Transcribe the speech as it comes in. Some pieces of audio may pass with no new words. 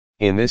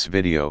In this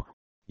video,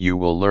 you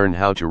will learn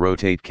how to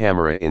rotate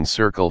camera in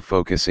circle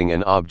focusing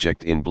an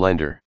object in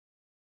Blender.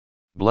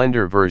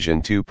 Blender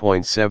version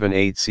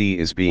 2.78c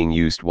is being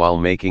used while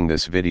making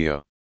this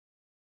video.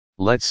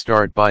 Let's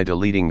start by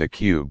deleting the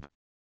cube.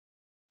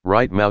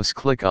 Right mouse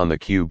click on the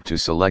cube to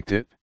select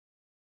it.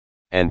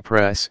 And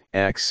press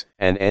X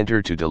and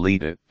enter to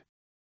delete it.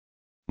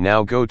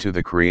 Now go to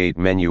the Create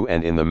menu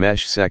and in the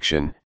Mesh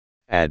section,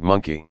 add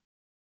Monkey.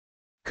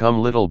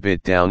 Come little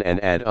bit down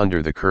and add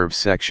under the Curve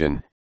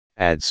section,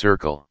 add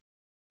Circle.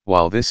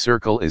 While this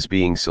circle is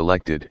being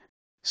selected,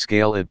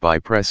 scale it by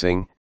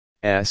pressing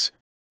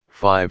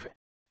S5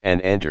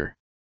 and enter.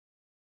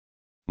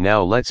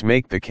 Now let's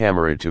make the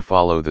camera to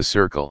follow the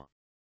circle.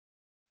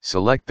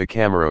 Select the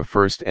camera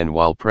first and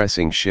while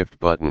pressing Shift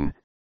button,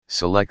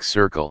 select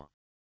Circle.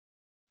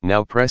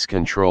 Now press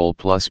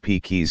Ctrl+P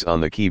keys on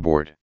the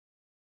keyboard.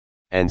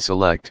 And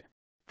select,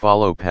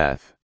 Follow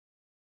Path.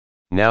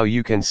 Now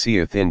you can see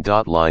a thin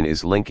dot line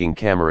is linking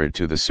camera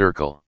to the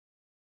circle.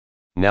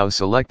 Now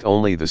select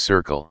only the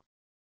circle.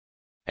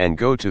 And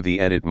go to the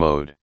Edit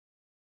mode.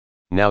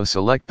 Now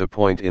select the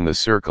point in the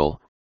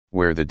circle,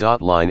 where the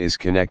dot line is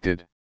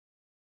connected.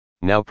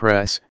 Now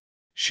press,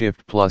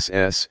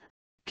 Shift+S,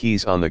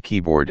 keys on the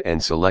keyboard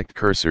and select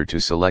Cursor to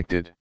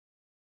selected.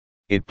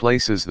 It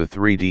places the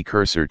 3D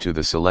cursor to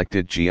the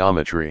selected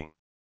geometry.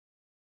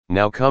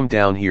 Now come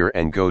down here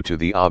and go to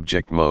the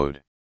Object mode.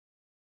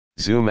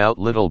 Zoom out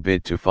little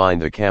bit to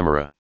find the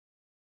camera.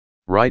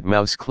 Right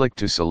mouse click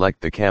to select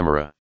the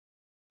camera.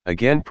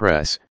 Again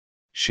press,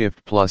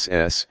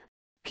 Shift+S,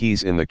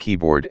 keys in the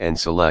keyboard and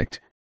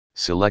select,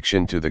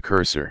 Selection to the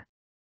cursor.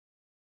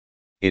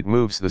 It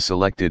moves the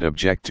selected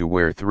object to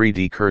where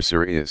 3D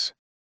cursor is.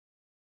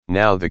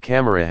 Now the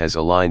camera has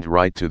aligned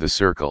right to the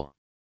circle.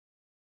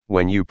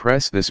 When you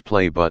press this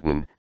play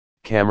button,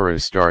 camera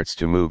starts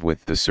to move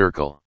with the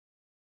circle.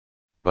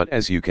 But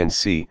as you can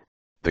see,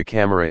 the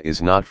camera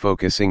is not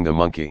focusing the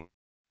monkey.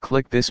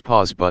 Click this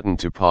pause button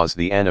to pause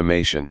the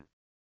animation.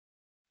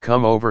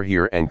 Come over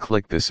here and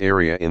click this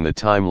area in the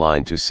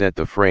timeline to set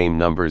the frame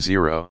number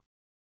 0.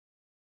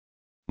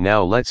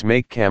 Now let's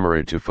make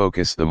camera to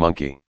focus the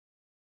monkey.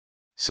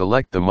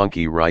 Select the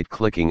monkey right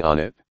clicking on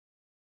it.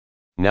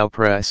 Now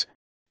press,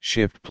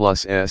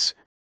 Shift+S,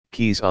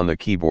 keys on the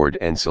keyboard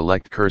and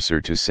select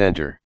cursor to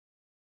center.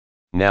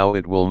 Now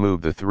it will move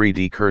the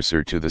 3D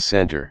cursor to the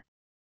center.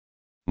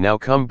 Now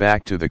come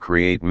back to the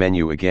Create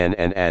menu again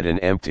and add an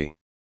empty.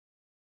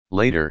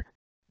 Later,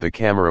 the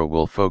camera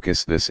will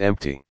focus this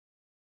empty.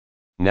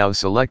 Now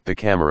select the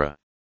camera.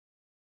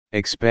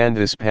 Expand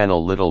this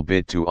panel little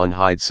bit to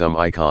unhide some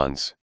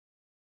icons.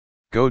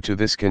 Go to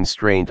this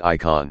constraint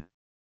icon.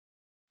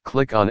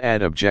 Click on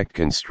Add Object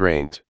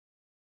Constraint.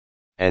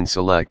 And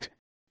select,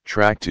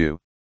 Track to.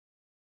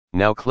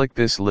 Now click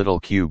this little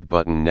cube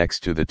button next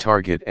to the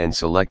target and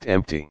select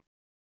Empty.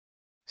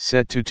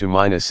 Set to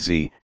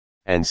 -Z,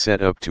 and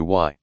set up to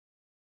Y.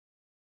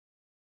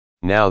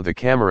 Now the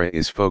camera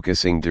is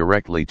focusing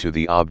directly to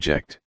the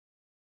object.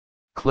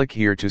 Click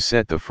here to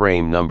set the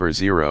frame number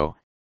 0,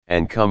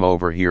 and come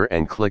over here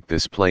and click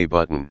this play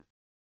button.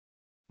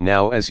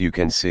 Now as you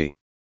can see,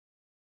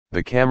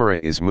 the camera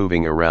is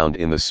moving around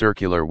in the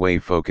circular way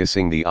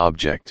focusing the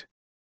object.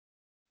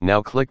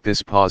 Now click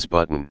this pause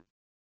button.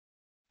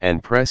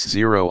 And press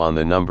 0 on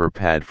the number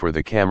pad for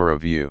the camera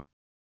view.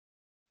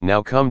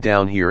 Now come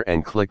down here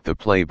and click the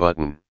play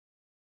button.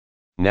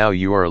 Now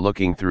you are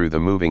looking through the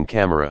moving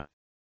camera.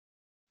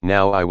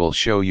 Now I will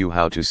show you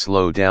how to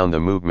slow down the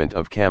movement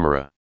of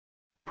camera.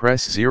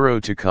 Press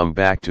 0 to come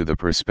back to the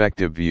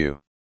perspective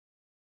view.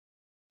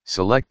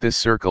 Select this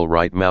circle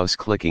right mouse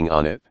clicking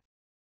on it.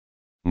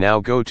 Now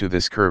go to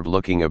this curve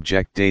looking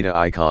object data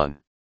icon.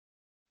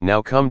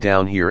 Now come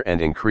down here and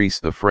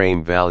increase the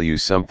frame value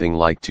something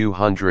like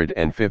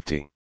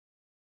 250.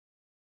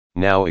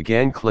 Now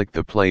again click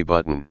the play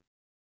button.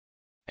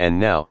 And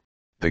now,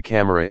 the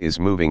camera is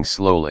moving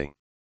slowly.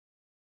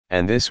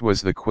 And this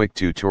was the quick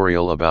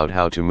tutorial about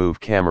how to move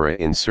camera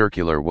in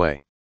circular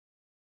way.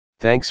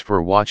 Thanks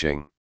for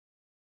watching.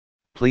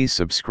 Please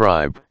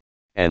subscribe,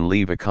 and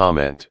leave a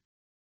comment.